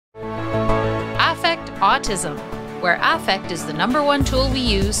Autism, where affect is the #1 tool we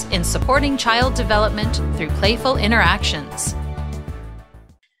use in supporting child development through playful interactions.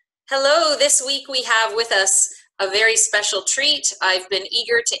 Hello, this week we have with us a very special treat. I've been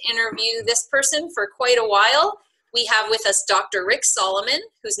eager to interview this person for quite a while. We have with us Dr. Rick Solomon,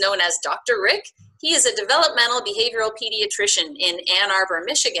 who's known as Dr. Rick. He is a developmental behavioral pediatrician in Ann Arbor,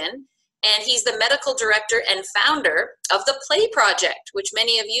 Michigan, and he's the medical director and founder of the P.L.A.Y project, which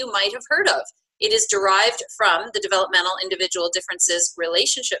many of you might have heard of. It is derived from the developmental individual differences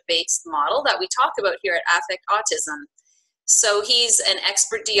relationship-based model that we talk about here at Affect Autism. So he's an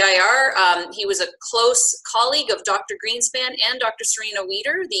expert DIR. He was a close colleague of Dr. Greenspan and Dr. Serena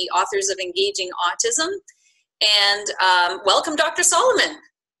Wieder, the authors of Engaging Autism. And welcome, Dr. Solomon.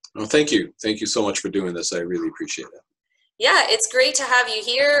 Well, thank you. Thank you so much for doing this. I really appreciate it. Yeah, it's great to have you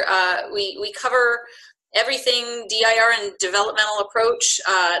here. We cover everything DIR and developmental approach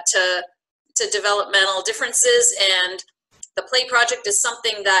to developmental differences, and the P.L.A.Y project is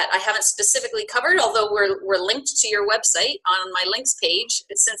something that I haven't specifically covered, although we're linked to your website on my links page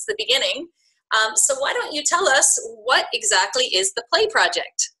since the beginning. So why don't you tell us what exactly is the P.L.A.Y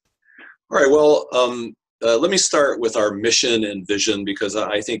project? All right, well, let me start with our mission and vision, because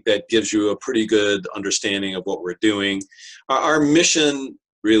I think that gives you a pretty good understanding of what we're doing. Our mission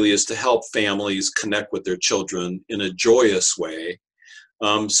really is to help families connect with their children in a joyous way,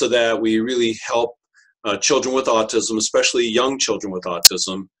 so that we really help children with autism, especially young children with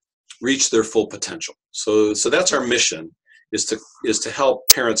autism, reach their full potential. So that's our mission, is to help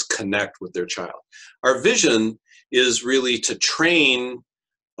parents connect with their child. Our vision is really to train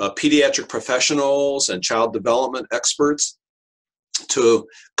pediatric professionals and child development experts to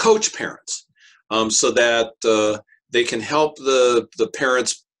coach parents, so that they can help the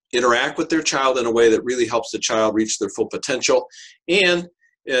parents interact with their child in a way that really helps the child reach their full potential, and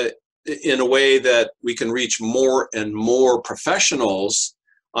in a way that we can reach more and more professionals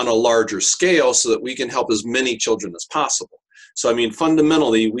on a larger scale, so that we can help as many children as possible. So I mean,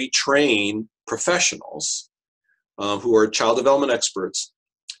 fundamentally, we train professionals who are child development experts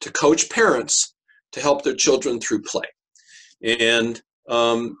to coach parents to help their children through play. And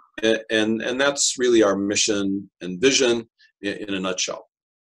that's really our mission and vision in a nutshell.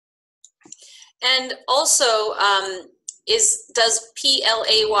 And also, does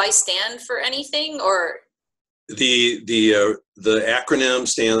P.L.A.Y stand for anything, or? The acronym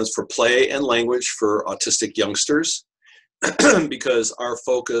stands for Play and Language for Autistic Youngsters, because our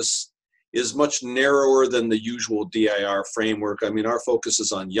focus is much narrower than the usual DIR framework. I mean, our focus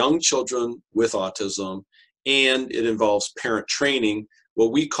is on young children with autism, and it involves parent training,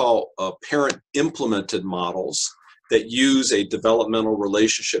 what we call parent-implemented models that use a developmental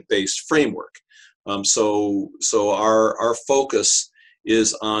relationship-based framework. So our focus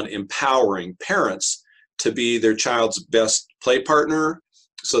is on empowering parents to be their child's best play partner,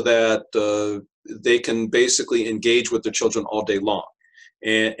 so that they can basically engage with their children all day long.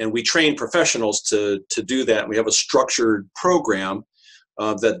 And we train professionals to do that. And we have a structured program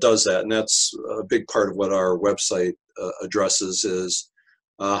that does that. And that's a big part of what our website addresses, is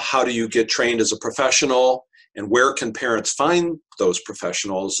how do you get trained as a professional, and where can parents find those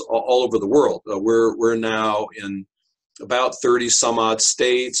professionals all over the world. We're now in about 30 some odd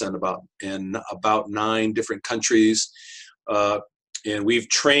states and about 9 different countries. And we've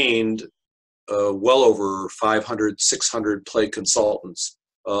trained well over 500, 600 play consultants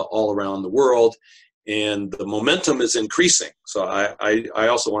all around the world, and the momentum is increasing. So I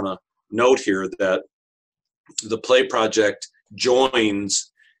also want to note here that the P.L.A.Y project joins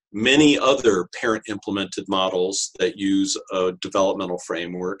many other parent-implemented models that use a developmental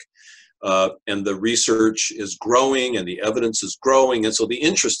framework, and the research is growing, and the evidence is growing, and so the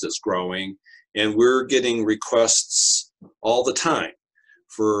interest is growing, and we're getting requests all the time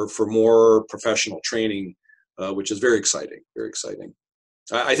for more professional training, which is very exciting, very exciting.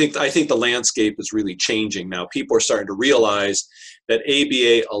 I think the landscape is really changing now. People are starting to realize that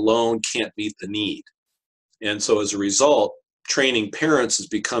ABA alone can't meet the need. And so as a result, training parents is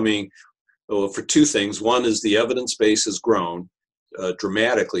becoming, for 2 things. One is the evidence base has grown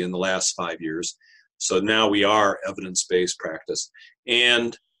dramatically in the last 5 years. So now we are evidence-based practice.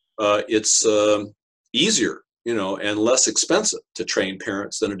 And it's easier, and less expensive to train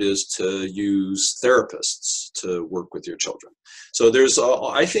parents than it is to use therapists to work with your children. So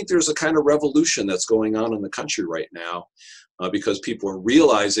I think there's a kind of revolution that's going on in the country right now, because people are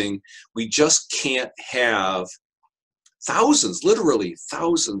realizing we just can't have thousands, literally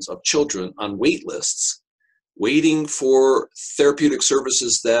thousands of children on wait lists waiting for therapeutic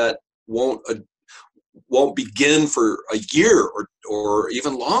services that won't begin for a year or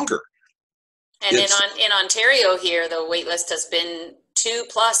even longer. And in Ontario here, the wait list has been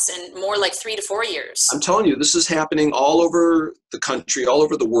 2+ and more like 3 to 4 years. I'm telling you, this is happening all over the country, all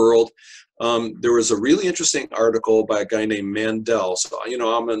over the world. There was a really interesting article by a guy named Mandel. So,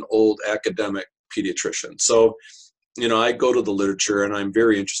 I'm an old academic pediatrician. So, I go to the literature and I'm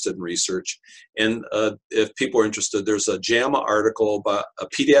very interested in research. And if people are interested, there's a JAMA article by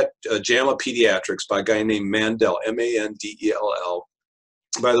JAMA Pediatrics by a guy named Mandel, Mandell.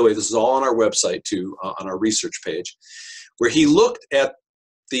 By the way, this is all on our website too, on our research page, where he looked at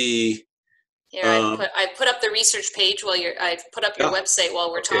the. Here, I put up the research page I've put up your website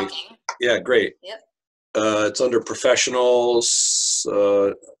while we're talking. Yeah, great. Yep. It's under professionals.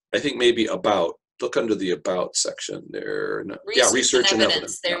 I think maybe about. Look under the about section there. No, research and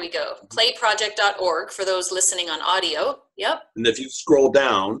evidence. There we go. Playproject.org for those listening on audio. Yep. And if you scroll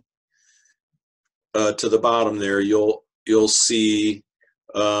down to the bottom there, you'll see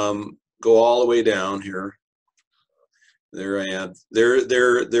go all the way down here. There I am.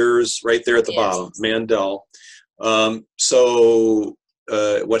 There's right there at the bottom, Mandel. So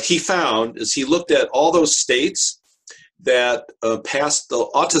what he found is he looked at all those states that passed the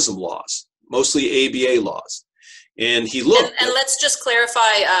autism laws, mostly ABA laws. And he looked. And let's just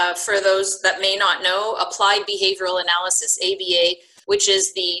clarify for those that may not know, applied behavioral analysis, ABA, which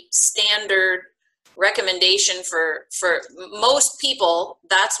is the standard recommendation for most people.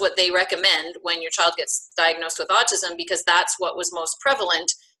 That's what they recommend when your child gets diagnosed with autism, because that's what was most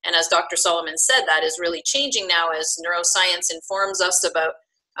prevalent. And as Dr. Solomon said, that is really changing now as neuroscience informs us about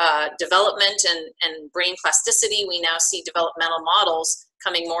development and brain plasticity. We now see developmental models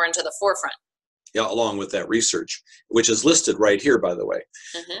coming more into the forefront. Yeah, along with that research, which is listed right here, by the way.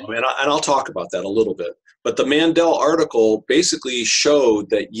 Mm-hmm. And I'll talk about that a little bit. But the Mandel article basically showed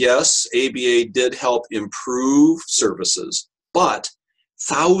that, yes, ABA did help improve services, but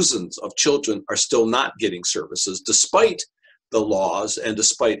thousands of children are still not getting services despite the laws and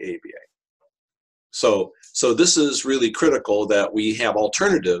despite ABA. So this is really critical that we have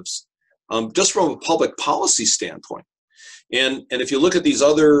alternatives just from a public policy standpoint. And if you look at these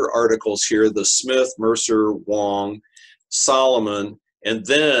other articles here, the Smith, Mercer, Wong, Solomon, and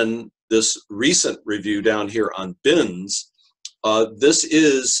then this recent review down here on bins, this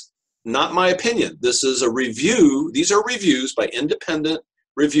is not my opinion. This is a review. These are reviews by independent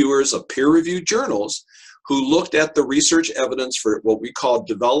reviewers of peer-reviewed journals who looked at the research evidence for what we call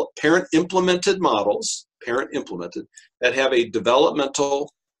parent-implemented models, that have a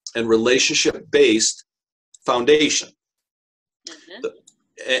developmental and relationship-based foundation. Mm-hmm.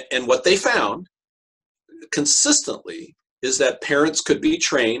 And what they found consistently is that parents could be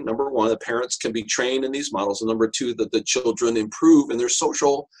trained. Number one, the parents can be trained in these models. And number two, that the children improve in their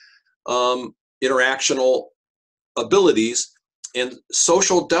social interactional abilities. And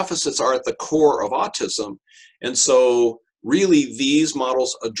social deficits are at the core of autism. And so really these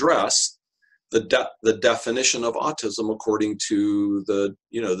models address the definition of autism according to the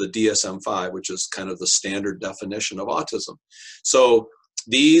DSM-5, which is kind of the standard definition of autism. So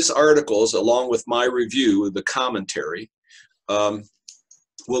these articles, along with my review, the commentary,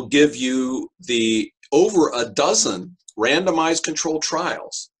 will give you the over a dozen randomized controlled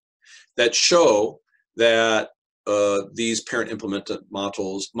trials that show that these parent-implemented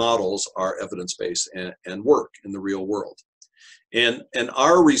models are evidence-based and work in the real world. And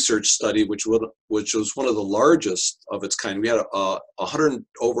our research study, which was one of the largest of its kind, we had over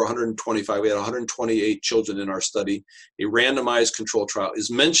 125, we had 128 children in our study. A randomized control trial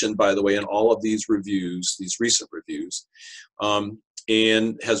is mentioned, by the way, in all of these reviews, these recent reviews,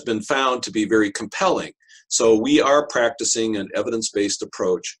 and has been found to be very compelling. So we are practicing an evidence-based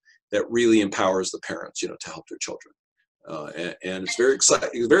approach that really empowers the parents, to help their children. And it's very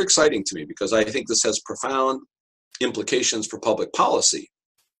exciting to me, because I think this has profound implications for public policy.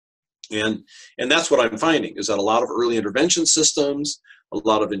 And that's what I'm finding, is that a lot of early intervention systems, a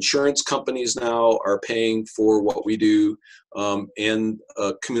lot of insurance companies now are paying for what we do, and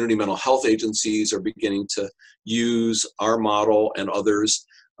community mental health agencies are beginning to use our model and others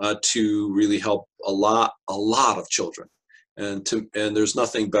to really help a lot of children. And there's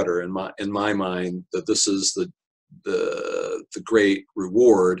nothing better in my mind that this is the great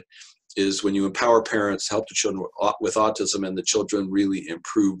reward, is when you empower parents to help the children with autism, and the children really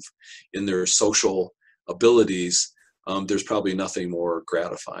improve in their social abilities. There's probably nothing more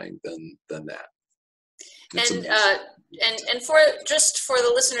gratifying than that. And for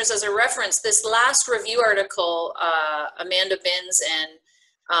the listeners as a reference, this last review article, Amanda Binns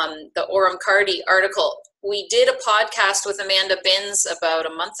and the Oram Cardy article, we did a podcast with Amanda Binns about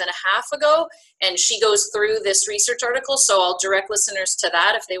a month and a half ago, and she goes through this research article. So I'll direct listeners to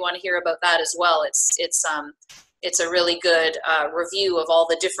that if they want to hear about that as well. It's a really good review of all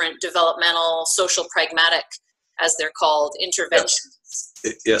the different developmental, social, pragmatic, as they're called, interventions.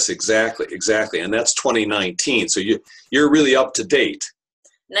 Yes, exactly. And that's 2019. So you're really up to date.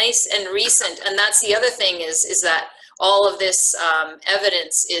 Nice and recent. And that's the other thing is that all of this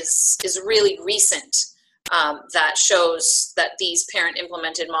evidence is really recent, that shows that these parent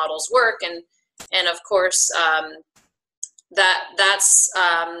implemented models work. And of course, that's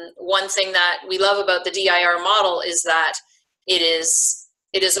one thing that we love about the DIR model is that it is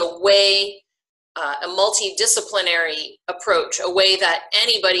a way, a multidisciplinary approach, a way that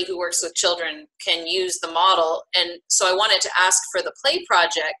anybody who works with children can use the model. And so I wanted to ask for the P.L.A.Y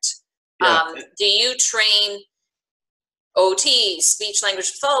project. Yeah. Do you train OT, speech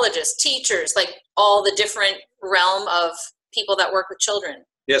language pathologists, teachers, like all the different realm of people that work with children?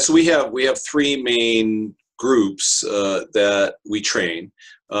 Yeah, so we have three main groups that we train.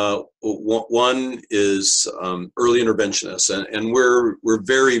 One is early interventionists, and we're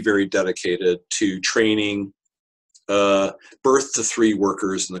very, very dedicated to training birth to 3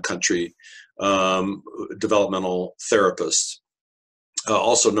 workers in the country, developmental therapists,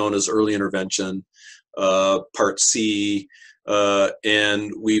 also known as early intervention, Part C,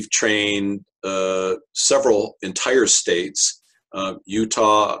 and we've trained several entire states.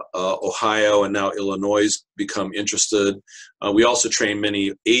 Utah, Ohio, and now Illinois become interested. We also train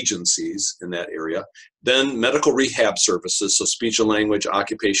many agencies in that area. Then medical rehab services, so speech and language,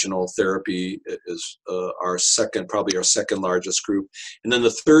 occupational therapy is probably our second largest group. And then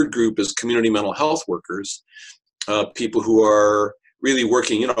the third group is community mental health workers, people who are really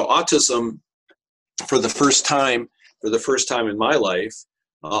working, autism for the first time in my life,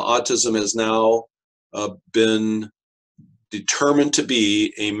 autism has now been determined to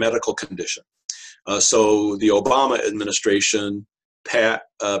be a medical condition. So the Obama administration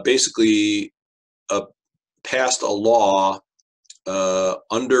basically passed a law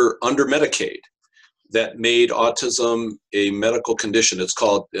under Medicaid that made autism a medical condition. It's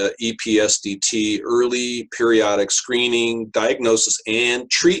called EPSDT, early periodic screening, diagnosis, and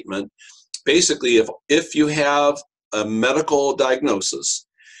treatment. Basically, if you have a medical diagnosis,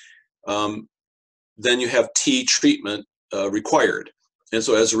 then you have T treatment required. And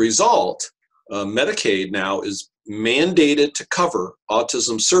so as a result, Medicaid now is mandated to cover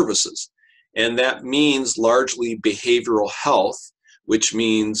autism services. And that means largely behavioral health, which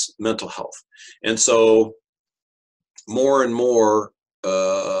means mental health. And so more and more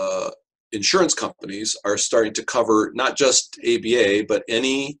insurance companies are starting to cover not just ABA, but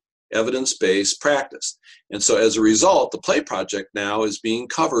any evidence-based practice. And so as a result, the P.L.A.Y project now is being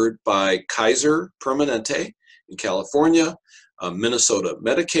covered by Kaiser Permanente in California, Minnesota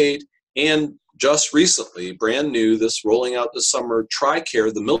Medicaid, and just recently, brand new, this rolling out this summer,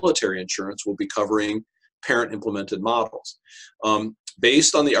 TRICARE, the military insurance, will be covering parent-implemented models.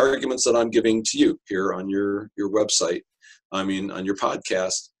 Based on the arguments that I'm giving to you here on your website, on your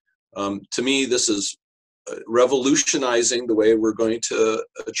podcast, to me, this is revolutionizing the way we're going to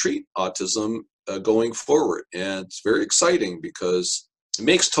treat autism going forward. And it's very exciting because it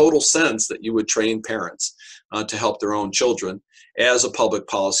makes total sense that you would train parents to help their own children as a public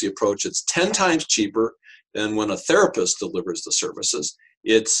policy approach. It's 10 times cheaper than when a therapist delivers the services.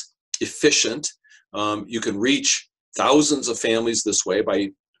 It's efficient. You can reach thousands of families this way by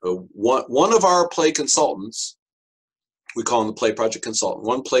one of our P.L.A.Y consultants. We call him the P.L.A.Y project consultant.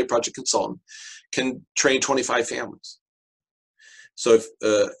 One P.L.A.Y project consultant can train 25 families. So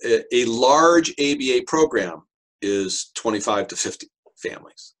if a large ABA program is 25 to 50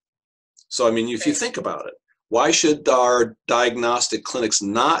 families. So, if you think about it, why should our diagnostic clinics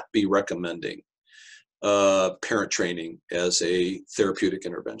not be recommending parent training as a therapeutic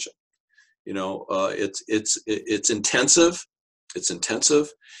intervention? It's intensive. It's intensive.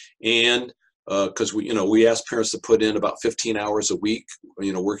 And because we ask parents to put in about 15 hours a week,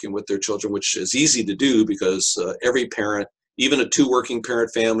 working with their children, which is easy to do because every parent, even a 2 working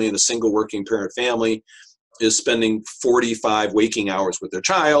parent family and a single working parent family, is spending 45 waking hours with their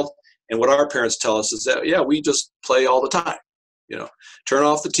child. And what our parents tell us is that, yeah, we just play all the time. Turn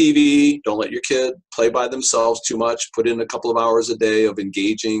off the TV, don't let your kid play by themselves too much, put in a couple of hours a day of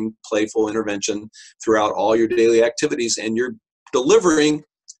engaging, playful intervention throughout all your daily activities, and you're delivering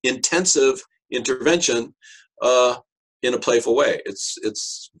intensive intervention in a playful way.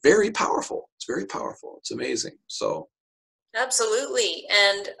 It's very powerful. It's very powerful. It's amazing. So. Absolutely.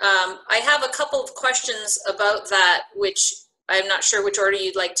 And I have a couple of questions about that, which I'm not sure which order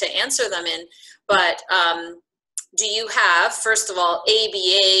you'd like to answer them in. but do you have, first of all,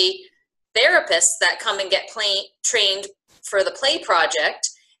 ABA therapists that come and get trained for the P.L.A.Y project?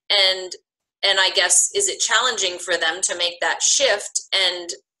 And I guess, is it challenging for them to make that shift? And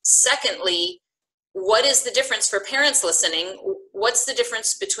secondly, what is the difference for parents listening? What's the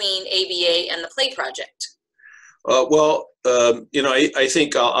difference between ABA and the P.L.A.Y project? I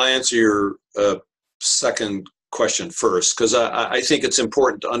think I'll answer your second question first, because I think it's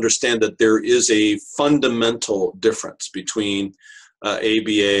important to understand that there is a fundamental difference between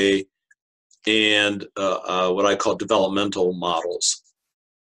ABA and what I call developmental models.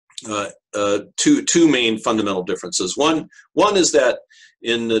 Two main fundamental differences. One is that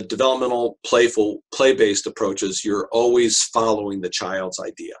in the developmental, playful, play-based approaches, you're always following the child's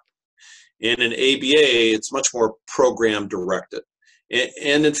idea. And in ABA, it's much more program directed.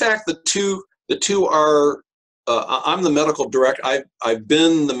 And in fact, the two are. I'm the medical director. I've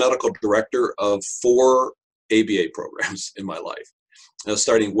been the medical director of 4 ABA programs in my life,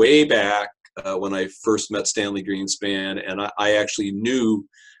 starting way back when I first met Stanley Greenspan, and I actually knew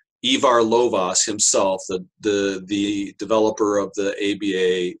Ivar Lovaas himself, the developer of the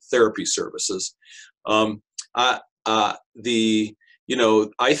ABA therapy services. I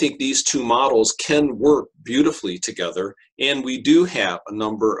think these two models can work beautifully together, and we do have a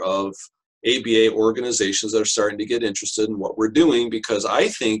number of ABA organizations that are starting to get interested in what we're doing, because I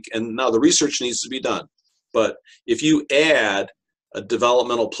think, and now the research needs to be done, but if you add a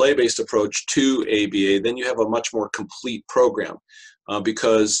developmental play-based approach to ABA, then you have a much more complete program,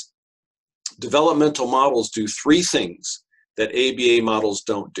 because developmental models do 3 things that ABA models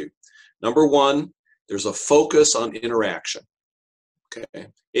don't do. Number 1, there's a focus on interaction. Okay,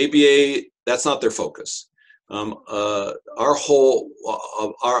 ABA, that's not their focus. Our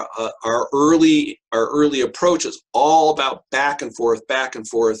early approach is all about back and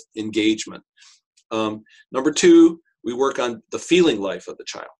forth engagement. Number 2, we work on the feeling life of the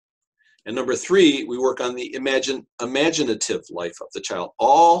child. And number 3, we work on the imaginative life of the child,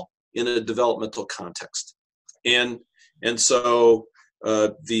 all in a developmental context. And so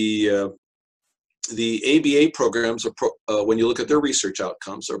the ABA programs, when you look at their research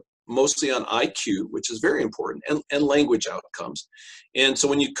outcomes, are mostly on IQ, which is very important, and language outcomes. And so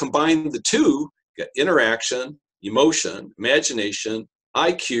when you combine the two, you get interaction, emotion, imagination,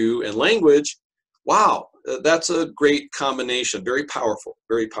 IQ, and language. Wow, that's a great combination. Very powerful,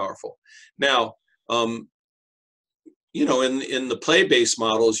 very powerful. Now, in the play-based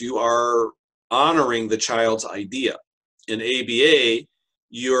models, you are honoring the child's idea. In ABA,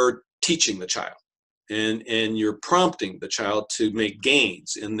 you're teaching the child. And you're prompting the child to make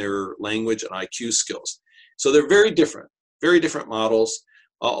gains in their language and IQ skills. So they're very different models.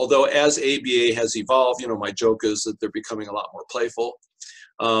 Although as ABA has evolved, my joke is that they're becoming a lot more playful,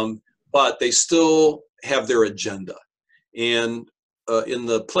 but they still have their agenda. And in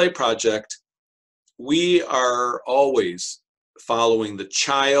the P.L.A.Y project, we are always following the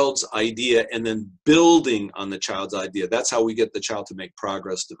child's idea and then building on the child's idea. That's how we get the child to make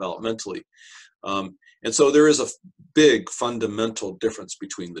progress developmentally. And so there is a big fundamental difference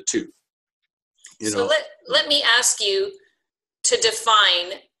between the two. So let me ask you to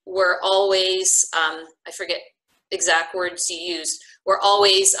define, we're always, I forget exact words you used, we're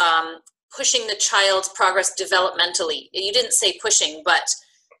always pushing the child's progress developmentally. You didn't say pushing, but.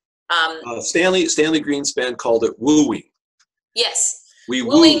 Stanley Greenspan called it wooing. Yes,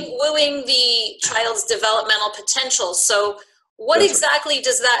 wooing the child's developmental potential. So what That's exactly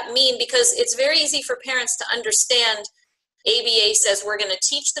does that mean? Because it's very easy for parents to understand. ABA says we're going to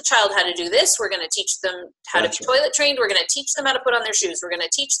teach the child how to do this. We're going to teach them how to be toilet trained. We're going to teach them how to put on their shoes. We're going to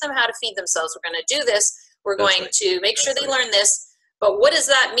teach them how to feed themselves. We're going to do this. We're going to make sure they learn this. But what does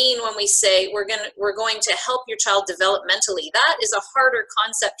that mean when we say we're going to help your child developmentally? That is a harder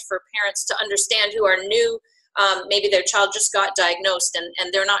concept for parents to understand who are new. Maybe their child just got diagnosed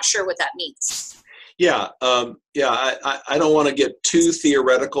and they're not sure what that means. Yeah, I don't want to get too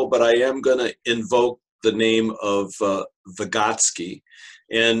theoretical, but I am going to invoke the name of Vygotsky.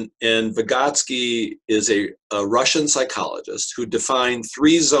 And Vygotsky is a Russian psychologist who defined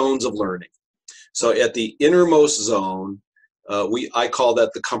 3 zones of learning. So at the innermost zone, I call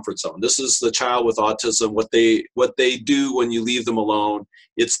that the comfort zone. This is the child with autism, what they do when you leave them alone.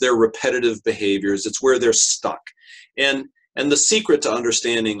 It's their repetitive behaviors. It's where they're stuck. And the secret to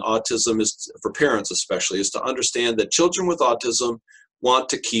understanding autism is, for parents especially, is to understand that children with autism want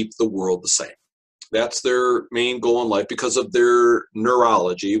to keep the world the same. That's their main goal in life because of their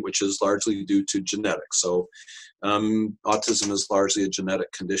neurology, which is largely due to genetics. So autism is largely a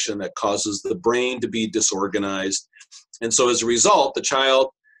genetic condition that causes the brain to be disorganized. And so as a result, the child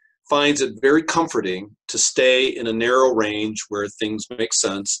finds it very comforting to stay in a narrow range where things make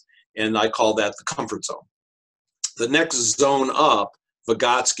sense, and I call that the comfort zone. The next zone up,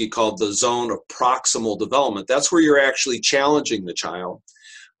 Vygotsky called the zone of proximal development. That's where you're actually challenging the child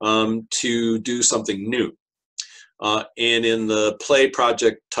to do something new. And in the play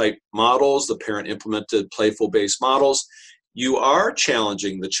project type models, the parent implemented playful based models, you are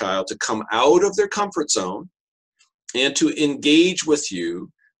challenging the child to come out of their comfort zone and to engage with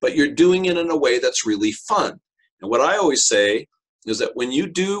you, but you're doing it in a way that's really fun. And what I always say is that when you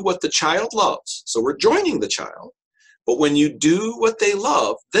do what the child loves, so we're joining the child, but when you do what they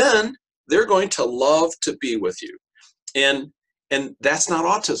love, then they're going to love to be with you. And that's not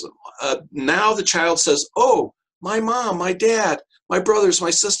autism. Now the child says, oh, my mom, my dad, my brothers, my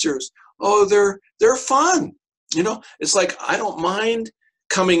sisters, oh, they're fun. You know, it's like, I don't mind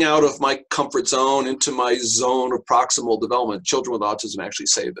coming out of my comfort zone into my zone of proximal development. Children with autism actually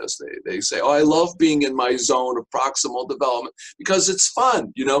say this. They say, oh, I love being in my zone of proximal development because it's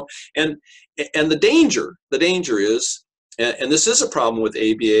fun, you know. And the danger is, and this is a problem with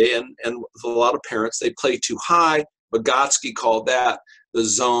ABA and with a lot of parents, they play too high. Vygotsky called that the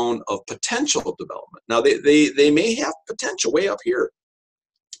zone of potential development. Now, they may have potential way up here,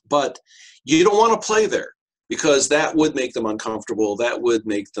 but you don't want to play there because that would make them uncomfortable. That would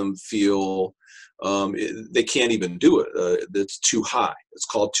make them feel they can't even do it. It's too high. It's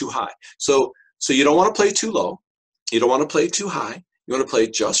called too high. So you don't want to play too low. You don't want to play too high. You want to play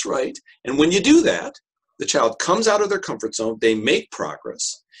just right. And when you do that, the child comes out of their comfort zone. They make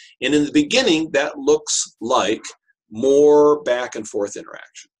progress. And in the beginning, that looks like more back and forth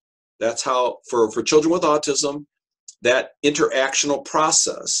interaction. That's how, for children with autism, that interactional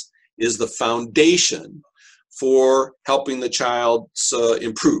process is the foundation for helping the child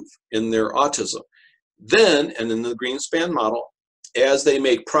improve in their autism. Then, and in the Greenspan model, as they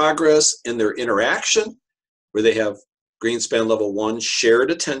make progress in their interaction, where they have Greenspan level 1,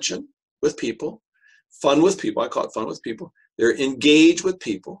 shared attention with people, fun with people, I call it fun with people, they're engaged with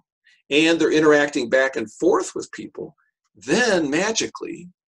people, and they're interacting back and forth with people, then magically,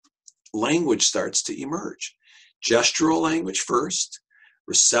 language starts to emerge. Gestural language first,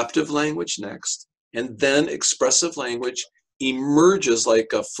 receptive language next, and then expressive language emerges like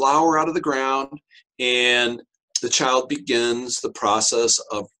a flower out of the ground, and the child begins the process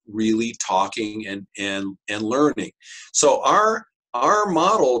of really talking and learning. So our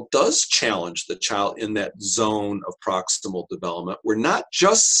model does challenge the child in that zone of proximal development. We're not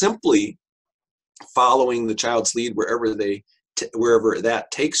just simply following the child's lead wherever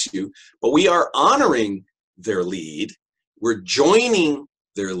that takes you, but we are honoring their lead. We're joining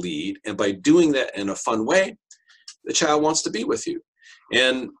their lead, and by doing that in a fun way, the child wants to be with you.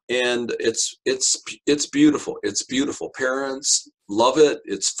 And it's beautiful. It's beautiful. Parents love it.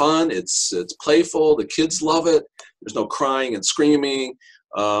 It's fun. It's playful. The kids love it. There's no crying and screaming,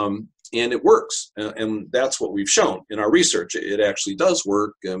 and it works. And that's what we've shown in our research. It actually does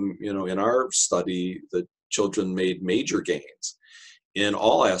work. You know, in our study, the children made major gains in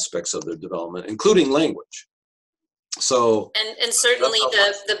all aspects of their development, including language. So, and certainly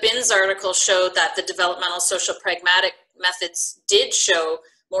the Binns article showed that the developmental social pragmatic methods did show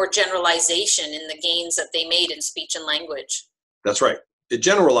more generalization in the gains that they made in speech and language. That's right. It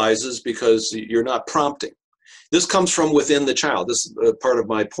generalizes because you're not prompting. This comes from within the child. This part of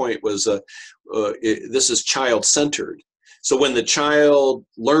my point was this is child-centered. So when the child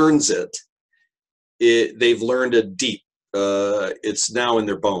learns it, they've learned it deep. It's now in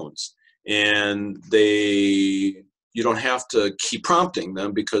their bones, and you don't have to keep prompting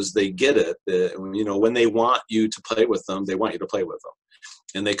them because they get it. You know, when they want you to play with them, they want you to play with them.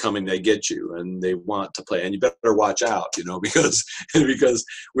 And they come and they get you and they want to play. And you better watch out, you know, because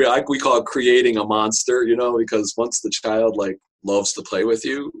we call it creating a monster, you know, because once the child like loves to play with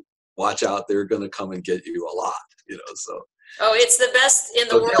you, watch out, they're going to come and get you a lot, you know, so. Oh, it's the best in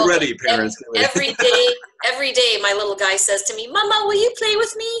the world. Get ready, parents. Every day, my little guy says to me, "Mama, will you play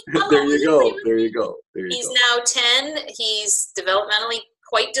with me?" Mama, There you go. He's now 10. He's developmentally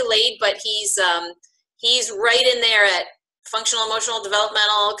quite delayed, but he's right in there at functional, emotional,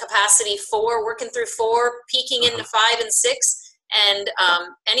 developmental capacity 4, working through 4, peaking into 5 and 6. And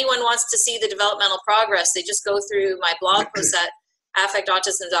anyone wants to see the developmental progress, they just go through my blog post at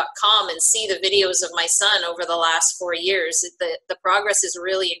affectautism.com and see the videos of my son over the last 4 years. The progress is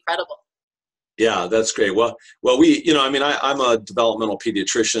really incredible. Yeah, that's great. Well, we, you know, I mean, I'm a developmental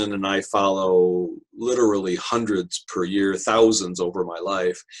pediatrician, and I follow literally hundreds per year, thousands over my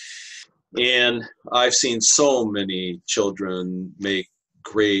life. And I've seen so many children make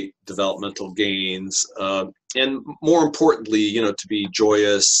great developmental gains, and more importantly, you know, to be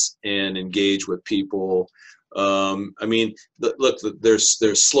joyous and engage with people. I mean, look,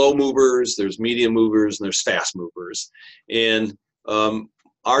 there's slow movers, there's medium movers, and there's fast movers. And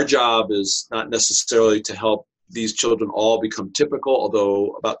our job is not necessarily to help these children all become typical,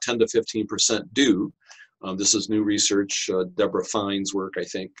 although about 10 to 15% do. This is new research. Deborah Fine's work, I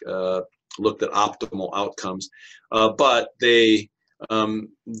think, looked at optimal outcomes. But we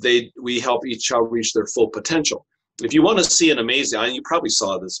help each child reach their full potential. If you want to see an amazing, you probably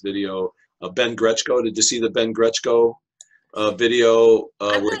saw this video of Ben Gretchko. Did you see the Ben Gretchko video?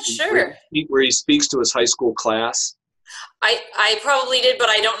 I'm not sure. Where he speaks to his high school class? I probably did, but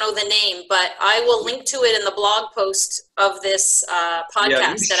I don't know the name. But I will link to it in the blog post of this podcast.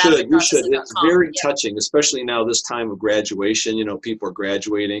 Yeah, you should. It's very touching, especially now this time of graduation. You know, people are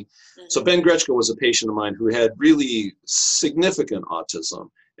graduating. Mm-hmm. So Ben Gretchko was a patient of mine who had really significant autism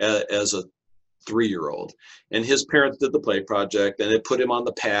as a 3-year-old, and his parents did the P.L.A.Y. project, and it put him on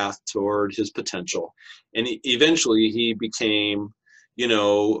the path toward his potential. And eventually he became, you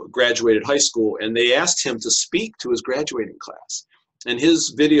know, graduated high school, and they asked him to speak to his graduating class. And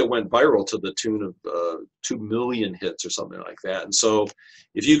his video went viral to the tune of 2 million hits or something like that. And so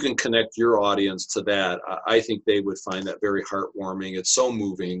if you can connect your audience to that, I think they would find that very heartwarming. It's so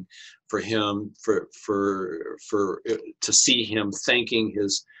moving for him, to see him thanking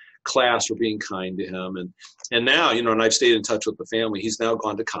his class for being kind to him. And now, you know, and I've stayed in touch with the family. He's now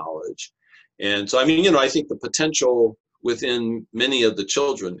gone to college. And so, I mean, you know, I think the potential within many of the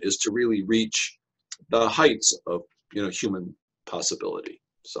children is to really reach the heights of, you know, human possibility.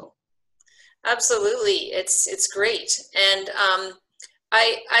 So absolutely, it's great. And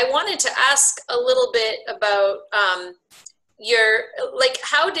I wanted to ask a little bit about your, like,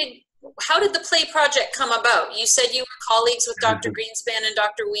 how did the P.L.A.Y. project come about? You said you were colleagues with Dr. Greenspan and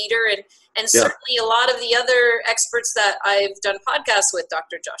Dr. Weeder, and certainly a lot of the other experts that I've done podcasts with,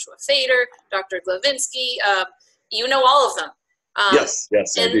 Dr. Joshua Fader, Dr. Glavinsky, you know all of them. Yes, I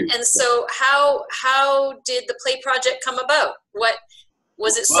do. And so how did the P.L.A.Y. project come about? What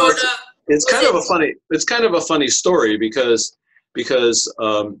was it It's kind of a funny story because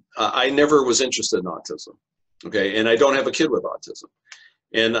I never was interested in autism. Okay, and I don't have a kid with autism.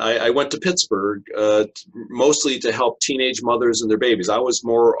 And I went to Pittsburgh mostly to help teenage mothers and their babies. I was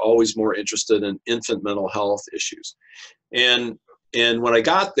always more interested in infant mental health issues. And when I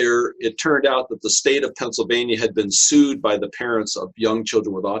got there, it turned out that the state of Pennsylvania had been sued by the parents of young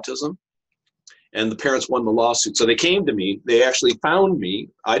children with autism. And the parents won the lawsuit. So they came to me. They actually found me.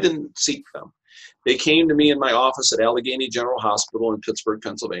 I didn't seek them. They came to me in my office at Allegheny General Hospital in Pittsburgh,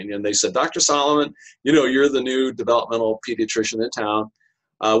 Pennsylvania. And they said, Dr. Solomon, you know, you're the new developmental pediatrician in town.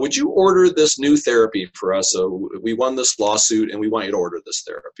 Would you order this new therapy for us? So we won this lawsuit and we want you to order this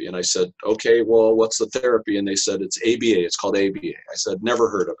therapy. And I said, okay, well, what's the therapy? And they said, it's ABA. It's called ABA. I said, never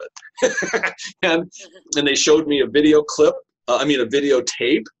heard of it. and they showed me a video clip, a video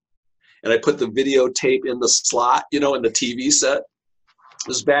tape. And I put the videotape in the slot, you know, in the TV set. It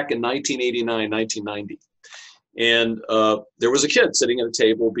was back in 1989, 1990. And there was a kid sitting at a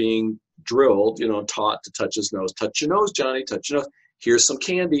table being drilled, you know, taught to touch his nose. Touch your nose, Johnny, touch your nose. Here's some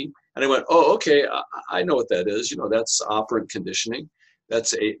candy. And I went, oh, okay, I know what that is. You know, that's operant conditioning.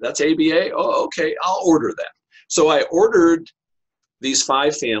 That's ABA. Oh, okay, I'll order that. So I ordered these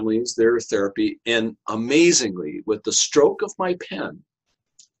 5 families their therapy, and amazingly, with the stroke of my pen,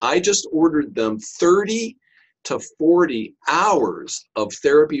 I just ordered them 30 to 40 hours of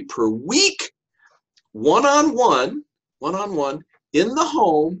therapy per week, one-on-one, in the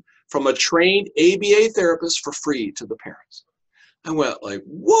home from a trained ABA therapist for free to the parents. I went like,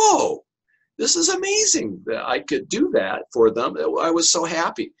 whoa, this is amazing that I could do that for them. I was so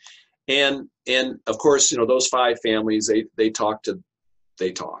happy. And of course, you know, those 5 families, they talked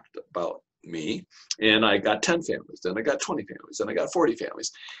about me, and I got 10 families, then I got 20 families, then I got 40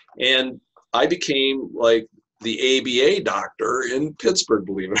 families. And I became like the ABA doctor in Pittsburgh,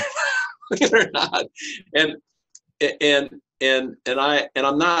 believe it or not. And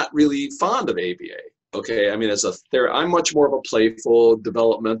I'm not really fond of ABA. Okay, I mean, I'm much more of a playful,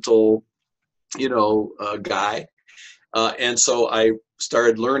 developmental, you know, guy. And so I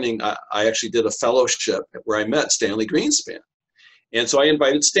started learning. I actually did a fellowship where I met Stanley Greenspan. And so I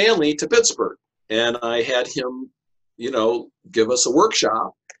invited Stanley to Pittsburgh, and I had him, you know, give us a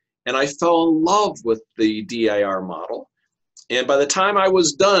workshop. And I fell in love with the DIR model. And by the time I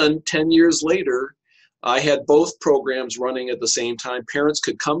was done, 10 years later, I had both programs running at the same time. Parents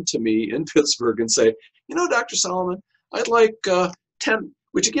could come to me in Pittsburgh and say, you know, Dr. Solomon, I'd like 10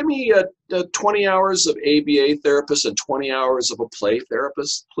 would you give me 20 hours of ABA therapist and 20 hours of a play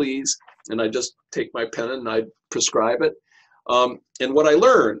therapist, please? And I just take my pen and I prescribe it. And what I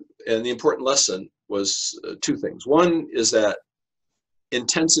learned, and the important lesson, was two things. One is that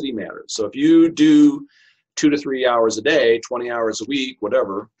intensity matters. So if you do 2 to 3 hours a day, 20 hours a week,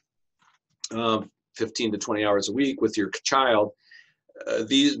 whatever, 15 to 20 hours a week with your child,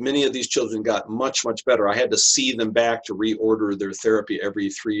 many of these children got much, much better. I had to see them back to reorder their therapy every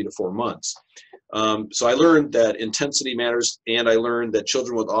 3 to 4 months. So I learned that intensity matters, and I learned that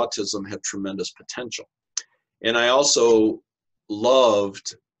children with autism have tremendous potential. And I also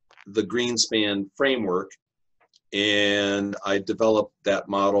loved the Greenspan framework, and I developed that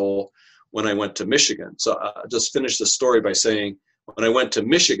model when I went to Michigan. So I'll just finish the story by saying, when I went to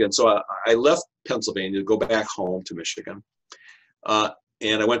Michigan, so I left Pennsylvania to go back home to Michigan.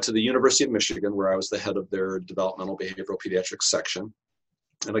 And I went to the University of Michigan, where I was the head of their developmental behavioral pediatrics section.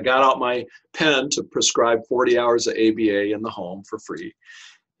 And I got out my pen to prescribe 40 hours of ABA in the home for free.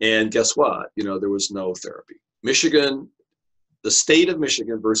 And guess what? You know, there was no therapy. Michigan, the state of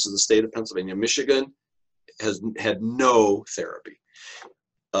Michigan versus the state of Pennsylvania, Michigan has had no therapy.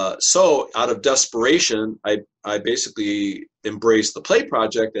 So out of desperation, I basically embraced the P.L.A.Y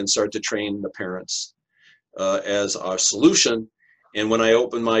project and started to train the parents as our solution. And when I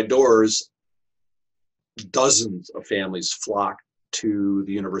opened my doors, dozens of families flocked to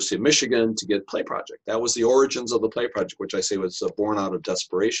the University of Michigan to get P.L.A.Y project. That was the origins of the P.L.A.Y project, which I say was born out of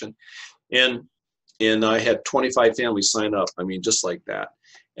desperation. And I had 25 families sign up, I mean, just like that.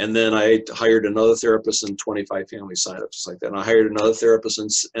 And then I hired another therapist and 25 families signed up just like that. And I hired another therapist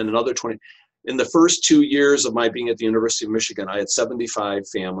and another 20. In the first 2 years of my being at the University of Michigan, I had 75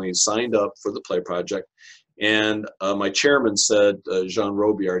 families signed up for the P.L.A.Y project. And my chairman said, Jean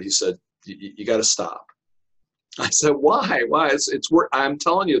Robillard, he said, you got to stop. I said, why? It's work. I'm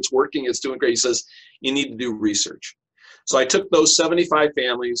telling you, it's working. It's doing great. He says, you need to do research. So I took those 75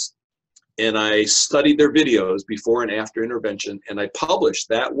 families and I studied their videos before and after intervention, and I published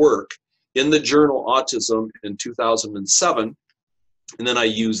that work in the journal Autism in 2007. And then I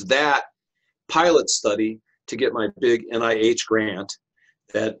used that pilot study to get my big NIH grant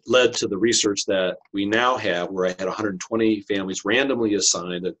that led to the research that we now have, where I had 120 families randomly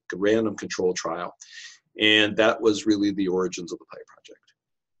assigned, a random control trial. And that was really the origins of the P.L.A.Y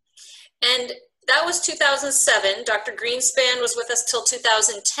project. And that was 2007. Dr. Greenspan was with us till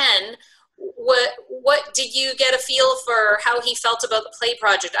 2010. What did you get a feel for how he felt about the P.L.A.Y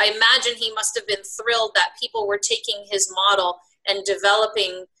project? I imagine he must have been thrilled that people were taking his model and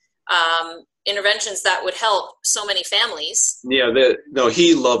developing interventions that would help so many families. Yeah, no,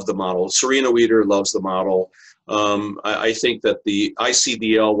 he loved the model. Serena Wieder loves the model. I think that the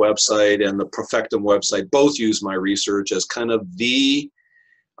ICDL website and the Perfectum website both use my research as kind of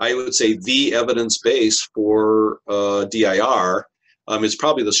I would say the evidence base for DIR. It's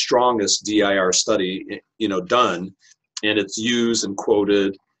probably the strongest DIR study, done, and it's used and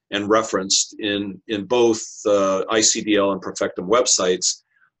quoted and referenced in both ICDL and Perfectum websites.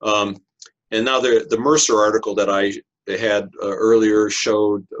 And now the Mercer article that I had earlier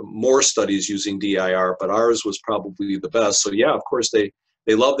showed more studies using DIR, but ours was probably the best. So yeah, of course they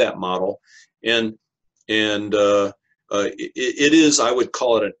love that model, and it is, I would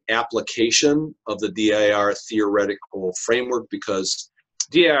call it, an application of the DIR theoretical framework, because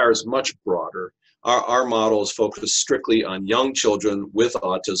DIR is much broader. Our model is focused strictly on young children with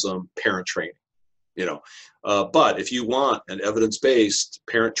autism parent training. But if you want an evidence-based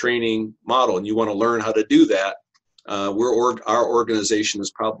parent training model and you want to learn how to do that, our organization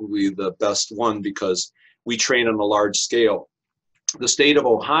is probably the best one, because we train on a large scale. The state of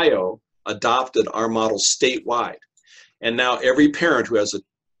Ohio adopted our model statewide. And now every parent who has a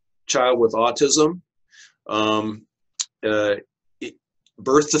child with autism,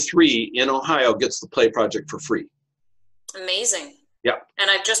 birth to 3 in Ohio, gets the P.L.A.Y project for free. Amazing. Yeah.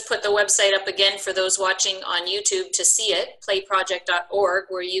 And I've just put the website up again for those watching on YouTube to see it, playproject.org,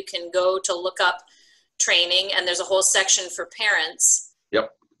 where you can go to look up training, and there's a whole section for parents.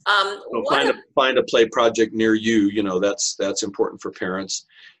 Yep. So find a P.L.A.Y project near you. That's important for parents.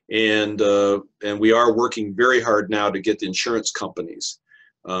 And we are working very hard now to get the insurance companies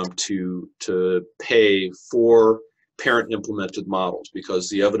to pay for parent implemented models, because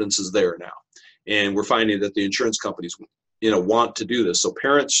the evidence is there now, and we're finding that the insurance companies want to do this. So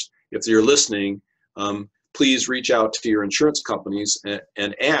parents, if you're listening, please reach out to your insurance companies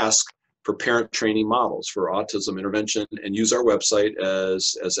and ask for parent training models for autism intervention, and use our website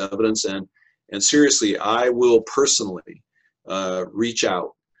as evidence. And seriously, I will personally reach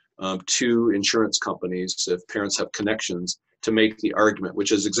out to insurance companies if parents have connections to make the argument,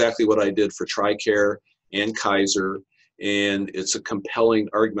 which is exactly what I did for TRICARE and Kaiser. And it's a compelling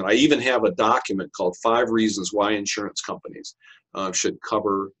argument. I even have a document called 5 Reasons Why Insurance Companies should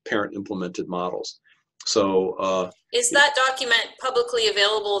cover parent implemented models. So is that document publicly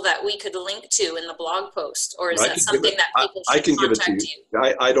available that we could link to in the blog post, or is that something that people should I can give it to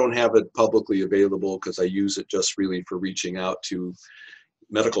you? I don't have it publicly available because I use it just really for reaching out to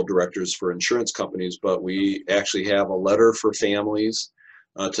medical directors for insurance companies, but we actually have a letter for families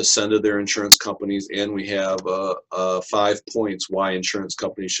to send to their insurance companies, and we have 5 points why insurance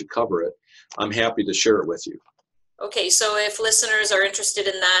companies should cover it. I'm happy to share it with you. Okay, so if listeners are interested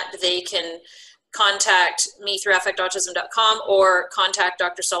in that, they can contact me through affectautism.com or contact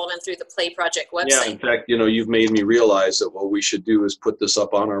Dr. Solomon through the P.L.A.Y Project website. Yeah, in fact, you've made me realize that what we should do is put this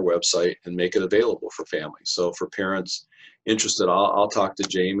up on our website and make it available for families. So for parents interested, I'll talk to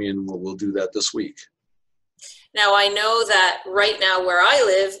Jamie, and we'll do that this week. Now, I know that right now where I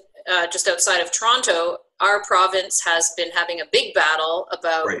live, just outside of Toronto, our province has been having a big battle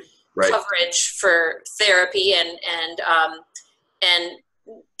about coverage for therapy, and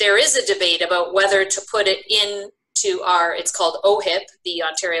there is a debate about whether to put it into it's called OHIP, the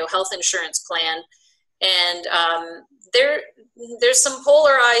Ontario Health Insurance Plan, and there's some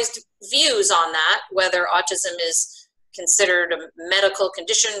polarized views on that, whether autism is considered a medical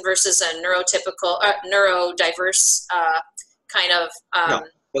condition versus a neurotypical, neurodiverse kind of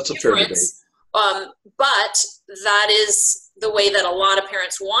that's a fair debate. But that is the way that a lot of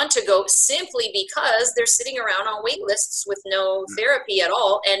parents want to go, simply because they're sitting around on wait lists with no therapy at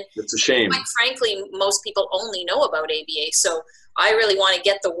all. And it's a shame. Quite frankly, most people only know about ABA. So I really want to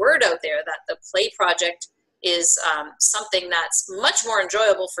get the word out there that the P.L.A.Y Project is something that's much more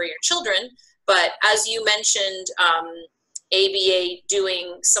enjoyable for your children. But as you mentioned, ABA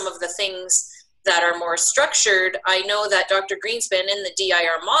doing some of the things that are more structured, I know that Dr. Greenspan in the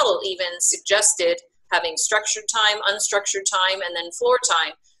DIR model even suggested having structured time, unstructured time, and then floor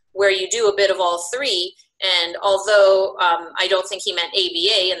time, where you do a bit of all 3. And although I don't think he meant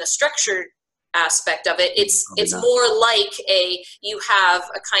ABA in the structured aspect of it, it's more like you have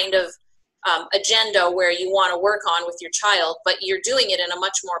a kind of agenda where you want to work on with your child, but you're doing it in a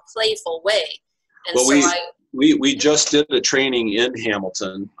much more playful way. And well, we just did a training in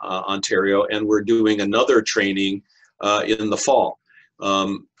Hamilton, Ontario, and we're doing another training in the fall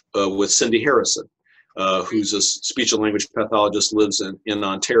with Cindy Harrison, who's a speech and language pathologist, lives in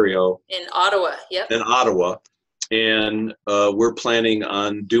Ontario. In Ottawa, yep. In Ottawa. And we're planning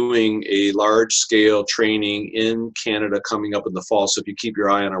on doing a large-scale training in Canada coming up in the fall. So if you keep your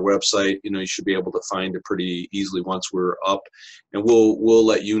eye on our website, you should be able to find it pretty easily once we're up, and we'll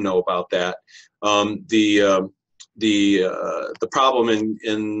let you know about that. The problem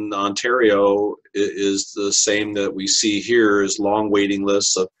in Ontario is the same that we see here: is long waiting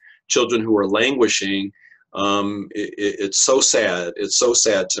lists of children who are languishing. It's so sad. It's so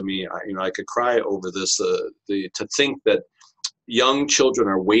sad to me. I could cry over this. To think that young children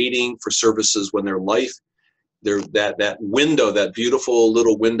are waiting for services when their life, that window, that beautiful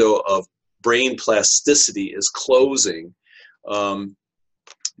little window of brain plasticity is closing,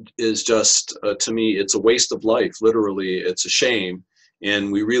 is just to me, it's a waste of life. Literally, it's a shame,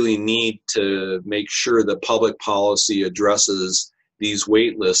 and we really need to make sure that public policy addresses these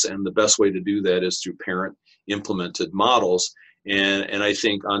wait lists, and the best way to do that is through parent implemented models, and I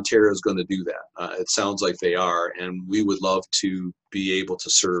think Ontario is going to do that. It sounds like they are, and we would love to be able to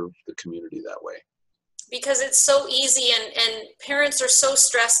serve the community that way. Because it's so easy, and parents are so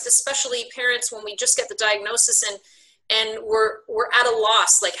stressed, especially parents when we just get the diagnosis, and we're at a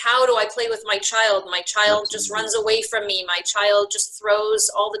loss. Like, how do I play with my child? My child just runs away from me. My child just throws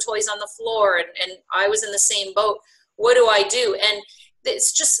all the toys on the floor, and I was in the same boat. What do I do? And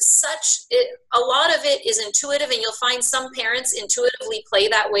it's just a lot of it is intuitive, and you'll find some parents intuitively play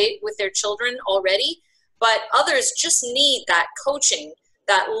that way with their children already, but others just need that coaching,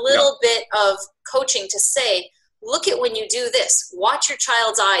 that little bit of coaching to say, look at when you do this, watch your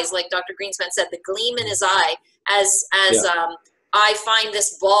child's eyes, like Dr. Greenspan said, the gleam in his eye, as I find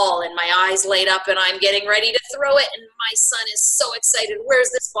this ball and my eyes light up and I'm getting ready to throw it, and my son is so excited, where's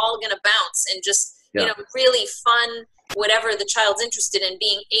this ball gonna bounce? And just really fun, whatever the child's interested in,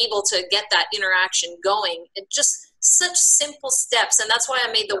 being able to get that interaction going. It just such simple steps, and that's why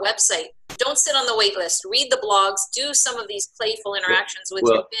I made the website. Don't sit on the wait list. Read the blogs. Do some of these playful interactions with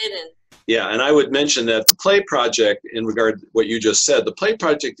your kid. And I would mention that the P.L.A.Y Project, in regard to what you just said, the P.L.A.Y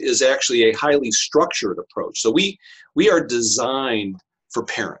Project is actually a highly structured approach. So we are designed for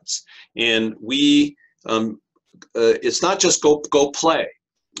parents, and we it's not just go play.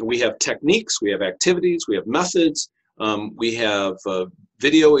 We have techniques, we have activities, we have methods. We have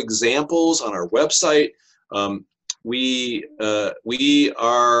video examples on our website. We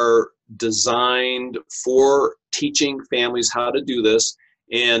are designed for teaching families how to do this,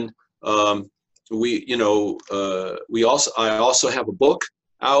 and I also have a book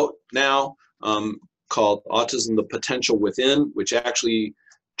out now called Autism: The Potential Within, which actually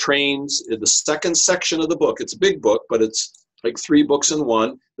trains in the second section of the book. It's a big book, but it's like 3 books in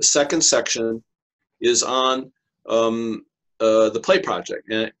one. The second section is on the P.L.A.Y project,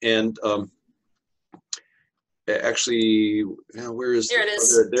 and actually, where is there? It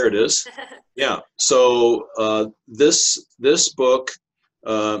is. There it is. Yeah. So this book,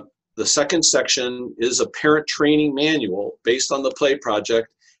 the second section is a parent training manual based on the P.L.A.Y project,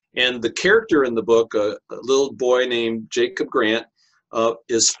 and the character in the book, a little boy named Jacob Grant,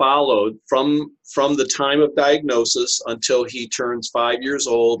 is followed from the time of diagnosis until he turns 5 years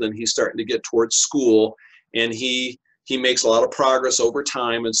old, and he's starting to get towards school, and he makes a lot of progress over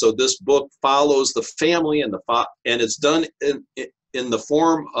time. And so this book follows the family and it's done in the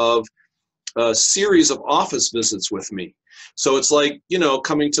form of a series of office visits with me. So it's like,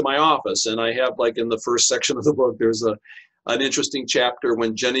 coming to my office, and I have, like, in the first section of the book, there's an interesting chapter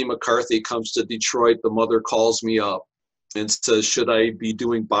when Jenny McCarthy comes to Detroit. The mother calls me up and says, should I be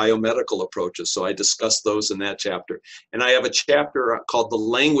doing biomedical approaches? So I discuss those in that chapter. And I have a chapter called The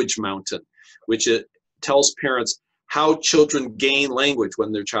Language Mountain, which it tells parents how children gain language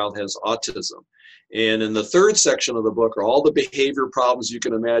when their child has autism. And in the third section of the book are all the behavior problems you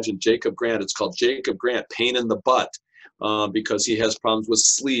can imagine. Jacob Grant, it's called Jacob Grant, Pain in the Butt, because he has problems with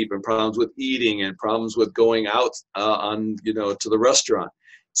sleep and problems with eating and problems with going out to the restaurant.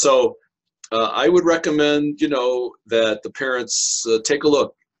 So I would recommend, that the parents take a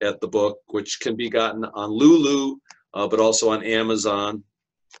look at the book, which can be gotten on Lulu, but also on Amazon.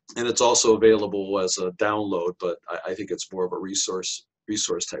 And it's also available as a download, but I think it's more of a resource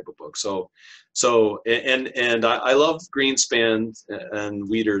type of book. I love Greenspan and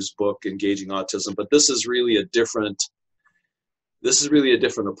Weider's book, Engaging Autism, but this is really a different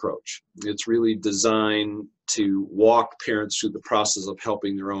approach. It's really designed to walk parents through the process of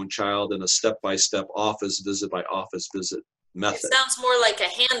helping their own child in a step-by-step, office visit by office visit method. It sounds more like a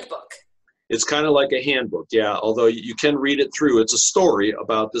handbook. It's kind of like a handbook, yeah, although you can read it through. It's a story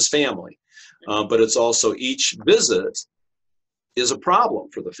about this family, but it's also, each visit is a problem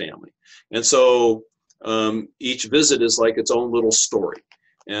for the family. And so each visit is like its own little story.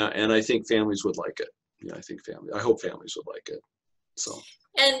 And I think families would like it. Yeah, I hope families would like it. So.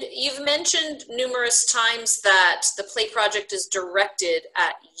 And you've mentioned numerous times that the P.L.A.Y project is directed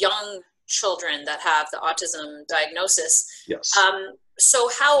at young children that have the autism diagnosis. Yes. So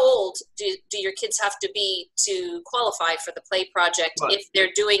how old do your kids have to be to qualify for the P.L.A.Y project if they're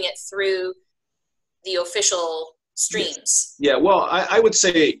doing it through the official streams? Yeah, well, I would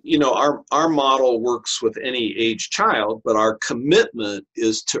say, our model works with any age child, but our commitment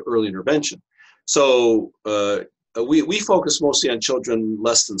is to early intervention. So we focus mostly on children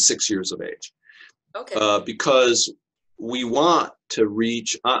less than 6 years of age. Okay. Because we want to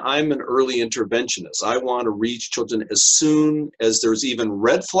reach, I'm an early interventionist. I want to reach children as soon as there's even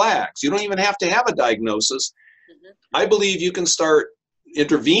red flags. You don't even have to have a diagnosis. Mm-hmm. I believe you can start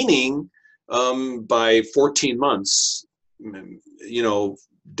intervening by 14 months,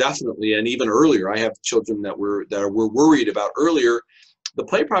 definitely, and even earlier. I have children that we're worried about earlier. The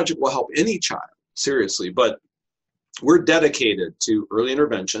P.L.A.Y project will help any child, seriously, but we're dedicated to early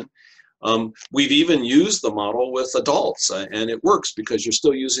intervention. We've even used the model with adults, and it works because you're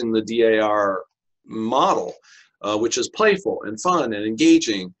still using the DAR model, which is playful and fun and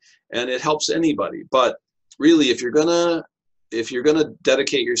engaging, and it helps anybody. But really, if you're gonna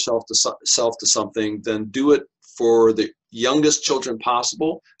dedicate yourself to something, then do it for the youngest children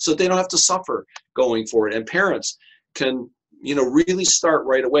possible, so they don't have to suffer going for it, and parents can really start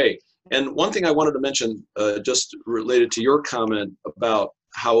right away. And one thing I wanted to mention, just related to your comment about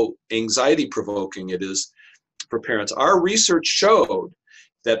how anxiety provoking it is for parents. Our research showed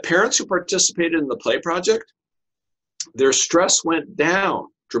that parents who participated in the P.L.A.Y project, their stress went down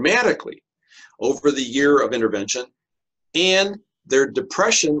dramatically over the year of intervention, and their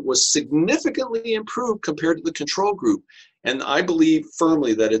depression was significantly improved compared to the control group. And I believe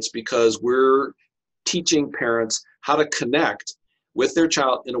firmly that it's because we're teaching parents how to connect with their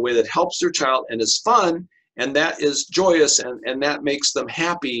child in a way that helps their child and is fun, and that is joyous, and that makes them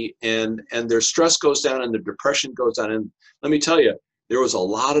happy, and their stress goes down and their depression goes down. And let me tell you, there was a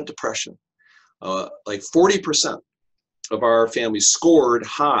lot of depression. Like 40% of our families scored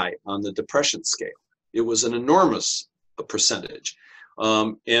high on the depression scale. It was an enormous percentage.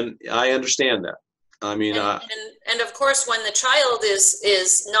 And I understand that. I mean, and of course, when the child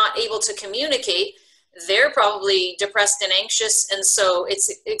is not able to communicate, they're probably depressed and anxious, and so it's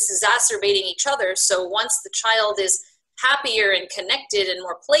exacerbating each other. So once the child is happier and connected and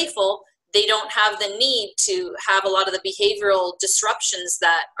more playful, they don't have the need to have a lot of the behavioral disruptions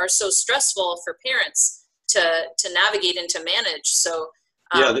that are so stressful for parents to navigate and to manage. So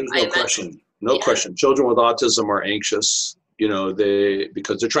yeah, there's no question. No question. Children with autism are anxious, you know,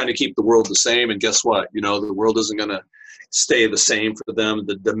 because they're trying to keep the world the same. And guess what? You know, the world isn't going to stay the same for them.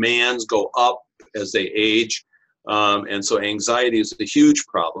 The demands go up as they age. And so anxiety is a huge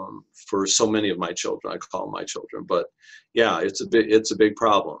problem for so many of my children. I call them my children, but yeah, it's a big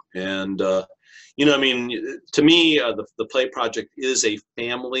problem. And, you know, I mean, to me, the Play Project is a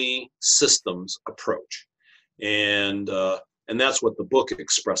family systems approach. And that's what the book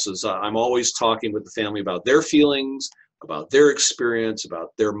expresses. I'm always talking with the family about their feelings, about their experience, about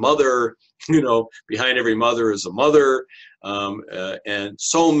their mother. You know, behind every mother is a mother. And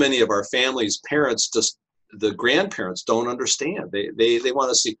so many of our families, parents, just the grandparents don't understand. They want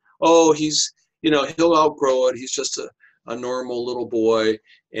to see, oh, he's, you know, he'll outgrow it. He's just a normal little boy.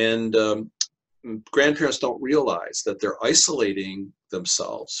 And grandparents don't realize that they're isolating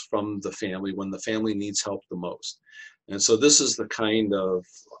themselves from the family when the family needs help the most. And so this is the kind of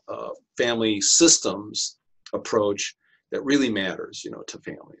family systems approach that really matters, you know, to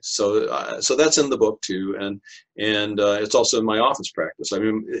families. So so that's in the book too, and it's also in my office practice. I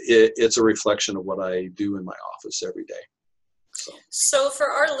mean, it's a reflection of what I do in my office every day. So for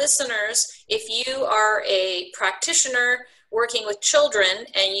our listeners, if you are a practitioner working with children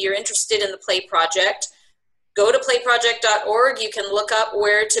and you're interested in the Play Project, go to playproject.org. You can look up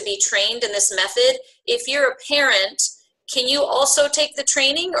where to be trained in this method. If you're a parent, can you also take the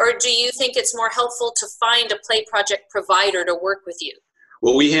training, or do you think it's more helpful to find a Play Project provider to work with you?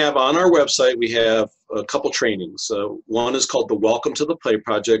 Well, we have on our website, we have a couple trainings. One is called the Welcome to the Play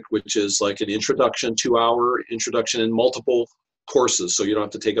Project, which is like an introduction, 2-hour introduction in multiple courses, so you don't have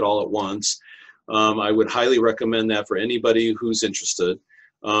to take it all at once. I would highly recommend that for anybody who's interested,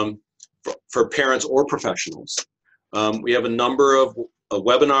 for parents or professionals. We have a number of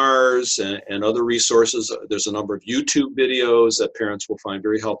webinars and other resources. There's a number of YouTube videos that parents will find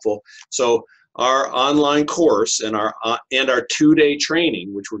very helpful. So our online course and our 2-day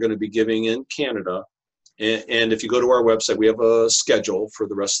training, which we're going to be giving in Canada, and if you go to our website, we have a schedule for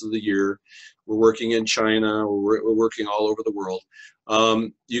the rest of the year. We're working in China, we're working all over the world.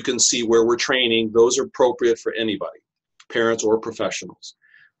 You can see where we're training. Those are appropriate for anybody, parents or professionals.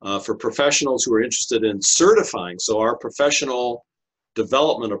 For professionals who are interested in certifying, so our professional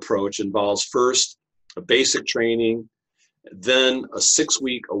development approach involves first a basic training, then a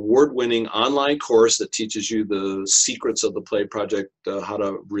 6-week award-winning online course that teaches you the secrets of the Play Project, how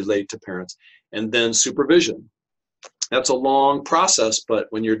to relate to parents, and then supervision. That's a long process, but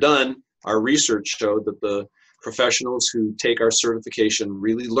when you're done, our research showed that the professionals who take our certification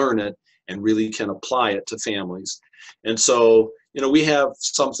really learn it and really can apply it to families. And so, you know, we have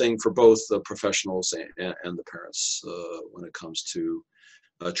something for both the professionals and the parents when it comes to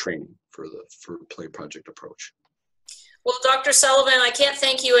training for Play Project approach. Well, Dr. Sullivan, I can't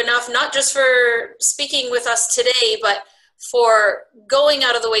thank you enough, not just for speaking with us today, but for going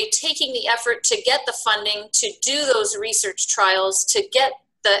out of the way, taking the effort to get the funding, to do those research trials, to get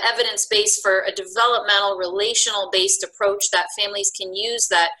the evidence base for a developmental, relational-based approach that families can use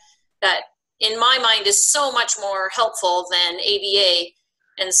that in my mind is so much more helpful than ABA.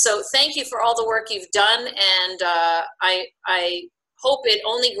 And so thank you for all the work you've done, and I hope it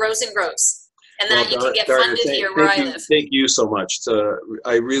only grows and grows, and that you can get funded here where I live. Thank you so much.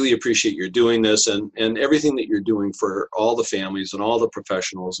 I really appreciate your doing this and everything that you're doing for all the families and all the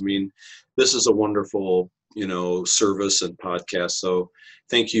professionals. I mean, this is a wonderful, you know, service and podcast. So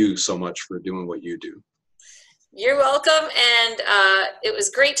thank you so much for doing what you do. You're welcome, and it was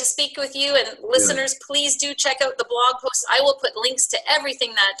great to speak with you. And listeners, please do check out the blog post. I will put links to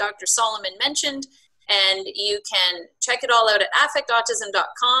everything that Dr. Solomon mentioned, and you can check it all out at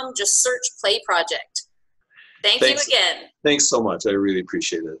affectautism.com. Just search Play Project. Thanks you again. Thanks so much. I really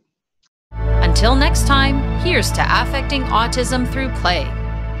appreciate it. Until next time, here's to affecting autism through play.